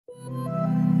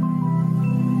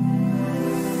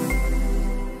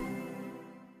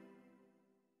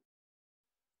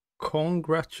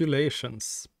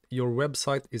Congratulations, your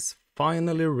website is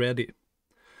finally ready.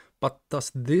 But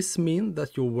does this mean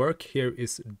that your work here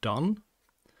is done?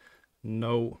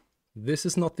 No, this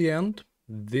is not the end.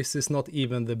 This is not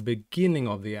even the beginning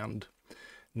of the end.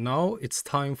 Now it's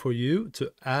time for you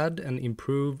to add and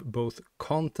improve both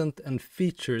content and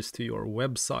features to your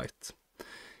website.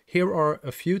 Here are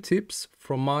a few tips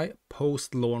from my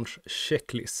post-launch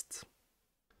checklist.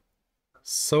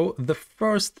 So the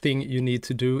first thing you need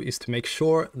to do is to make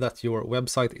sure that your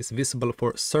website is visible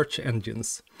for search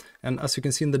engines. And as you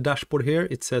can see in the dashboard here,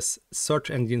 it says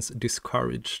search engines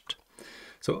discouraged.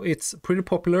 So it's pretty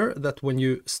popular that when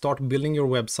you start building your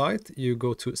website, you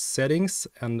go to settings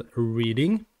and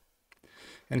reading.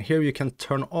 And here you can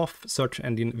turn off search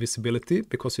engine visibility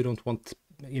because you don't want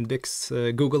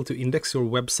Google to index your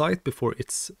website before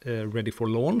it's ready for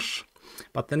launch.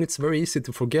 But then it's very easy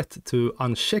to forget to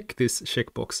uncheck this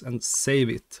checkbox and save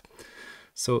it.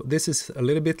 So this is a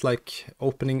little bit like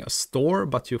opening a store,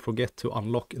 but you forget to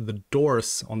unlock the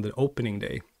doors on the opening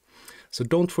day. So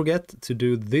don't forget to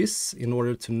do this in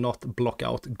order to not block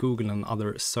out Google and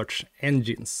other search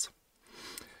engines.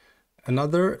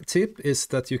 Another tip is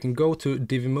that you can go to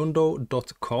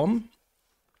DiviMundo.com.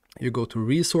 You go to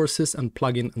resources and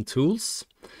plugin and tools.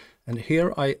 And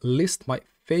here I list my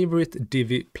favorite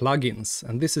Divi plugins,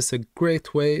 and this is a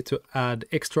great way to add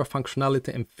extra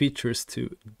functionality and features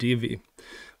to Divi.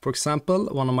 For example,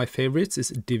 one of my favorites is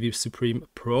Divi Supreme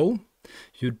Pro.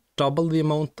 You double the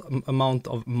amount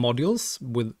of modules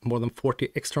with more than 40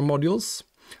 extra modules,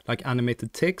 like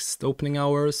animated text, opening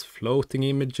hours, floating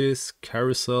images,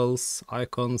 carousels,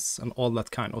 icons, and all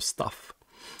that kind of stuff.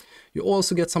 You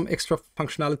also get some extra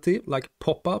functionality like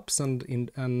pop-ups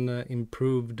and an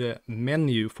improved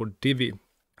menu for Divi.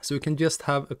 So you can just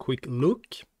have a quick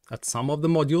look at some of the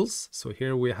modules. So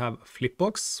here we have a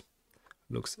Flipbox,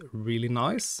 looks really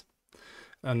nice.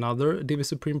 Another Divi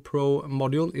Supreme Pro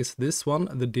module is this one,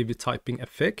 the Divi typing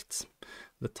effect,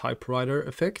 the typewriter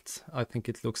effect. I think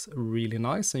it looks really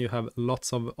nice and you have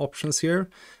lots of options here.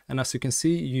 And as you can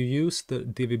see, you use the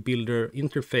Divi Builder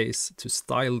interface to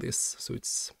style this. So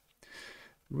it's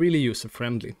really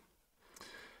user-friendly.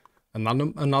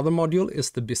 Another module is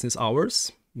the business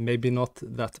hours. Maybe not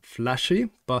that flashy,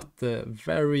 but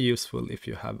very useful if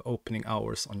you have opening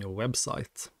hours on your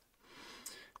website.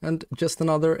 And just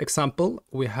another example,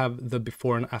 we have the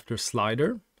before and after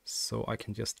slider. So I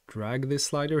can just drag this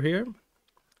slider here.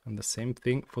 And the same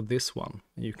thing for this one.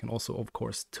 You can also, of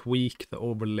course, tweak the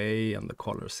overlay and the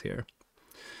colors here.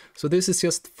 So this is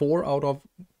just 4 out of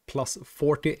plus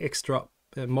 40 extra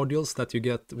modules that you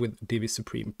get with Divi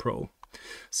Supreme Pro.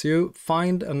 So you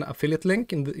find an affiliate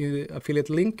link in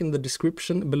the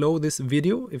description below this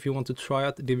video if you want to try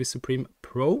out Divi Supreme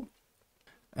Pro.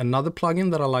 Another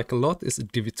plugin that I like a lot is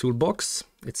Divi Toolbox.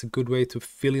 It's a good way to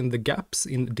fill in the gaps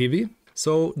in Divi.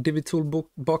 So Divi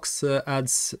Toolbox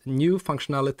adds new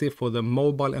functionality for the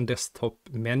mobile and desktop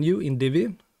menu in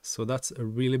Divi. So that's a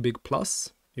really big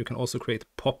plus. You can also create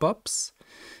pop-ups.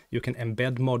 You can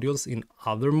embed modules in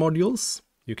other modules.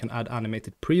 You can add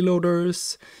animated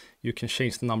preloaders. You can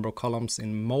change the number of columns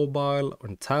in mobile or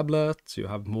in tablet. You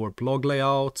have more blog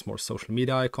layouts, more social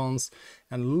media icons,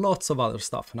 and lots of other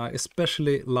stuff. And I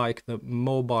especially like the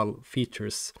mobile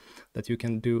features that you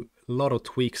can do a lot of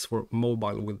tweaks for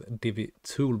mobile with Divi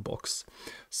Toolbox.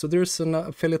 So there's an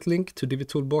affiliate link to Divi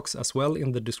Toolbox as well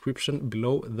in the description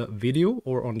below the video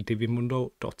or on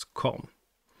DiviMundo.com.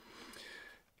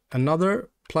 Another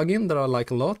plugin that I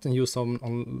like a lot and use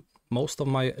on most of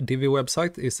my Divi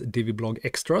website is Divi Blog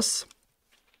Extras.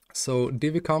 So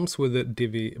Divi comes with a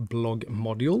Divi Blog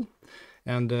module,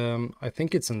 and I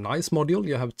think it's a nice module.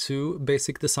 You have 2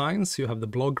 basic designs. You have the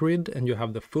blog grid and you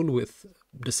have the full width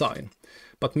design.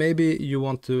 But maybe you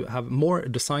want to have more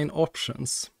design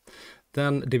options.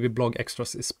 Then Divi Blog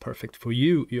Extras is perfect for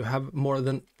you. You have more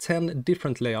than 10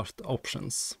 different layout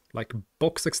options, like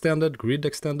box extended, grid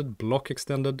extended, block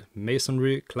extended,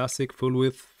 masonry, classic, full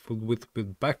width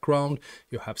with background.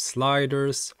 You have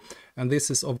sliders, and this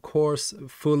is of course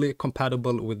fully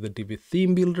compatible with the Divi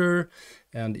theme builder,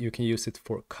 and you can use it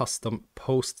for custom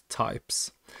post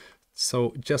types.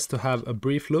 So just to have a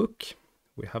brief look,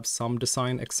 we have some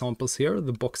design examples here: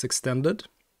 the box extended,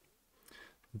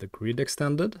 the grid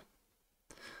extended,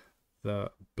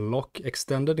 the block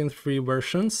extended in 3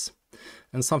 versions.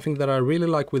 And something that I really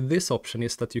like with this option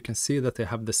is that you can see that they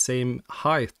have the same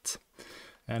height.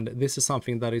 And this is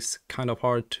something that is kind of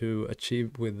hard to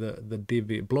achieve with the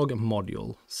Divi blog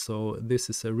module. So this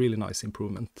is a really nice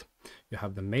improvement. You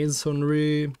have the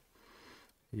masonry,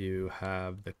 you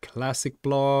have the classic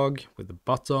blog with the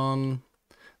button,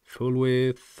 full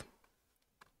width,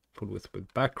 example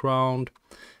with background,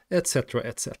 etc,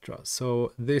 etc.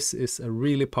 So this is a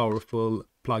really powerful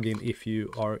plugin if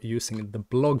you are using the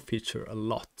blog feature a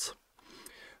lot.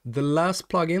 The last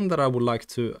plugin that I would like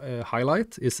to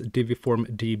highlight is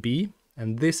DiviForm DB,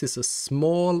 and this is a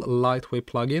small lightweight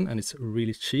plugin and it's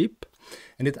really cheap,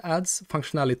 and it adds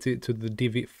functionality to the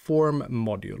Divi form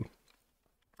module.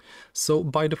 So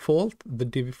by default, the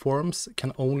Divi forms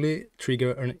can only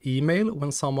trigger an email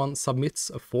when someone submits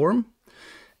a form.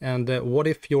 And what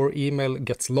if your email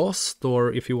gets lost,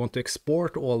 or if you want to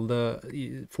export all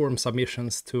the form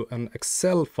submissions to an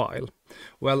Excel file?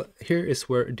 Well, here is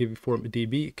where DiviForm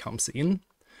DB comes in.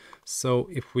 So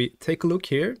if we take a look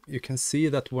here, you can see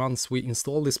that once we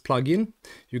install this plugin,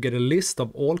 you get a list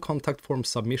of all contact form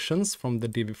submissions from the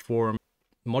Divi form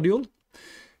module.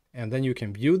 And then you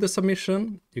can view the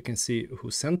submission, you can see who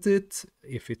sent it,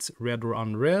 if it's read or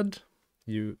unread,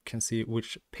 you can see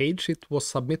which page it was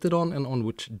submitted on and on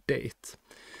which date.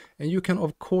 And you can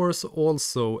of course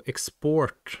also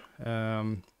export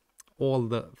all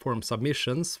the form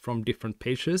submissions from different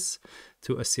pages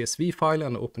to a CSV file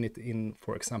and open it in,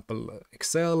 for example,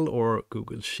 Excel or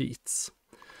Google Sheets.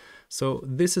 So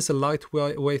this is a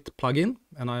lightweight plugin,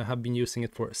 and I have been using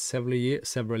it for several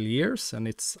years, and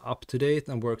it's up to date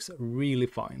and works really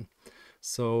fine.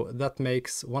 So that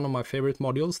makes one of my favorite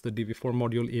modules, the Divi4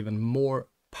 module, even more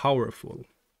powerful.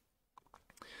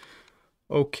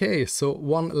 Okay, so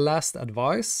one last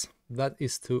advice, that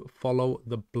is to follow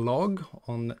the blog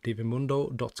on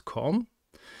DiviMundo.com.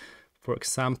 For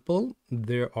example,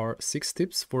 there are 6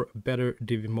 tips for a better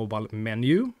Divi mobile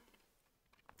menu.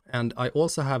 And I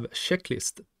also have a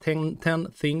checklist, 10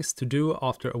 things to do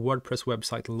after a WordPress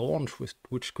website launch,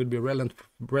 which could be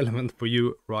relevant for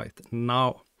you right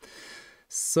now.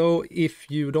 So if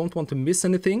you don't want to miss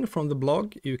anything from the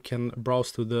blog, you can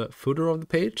browse to the footer of the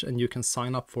page and you can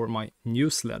sign up for my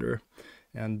newsletter.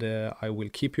 And I will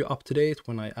keep you up to date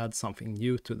when I add something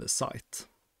new to the site.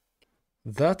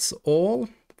 That's all.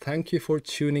 Thank you for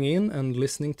tuning in and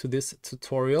listening to this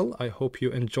tutorial. I hope you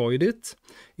enjoyed it.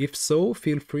 If so,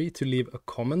 feel free to leave a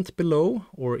comment below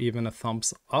or even a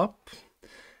thumbs up.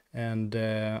 And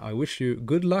I wish you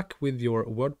good luck with your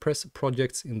WordPress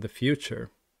projects in the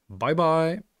future. Bye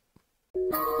bye!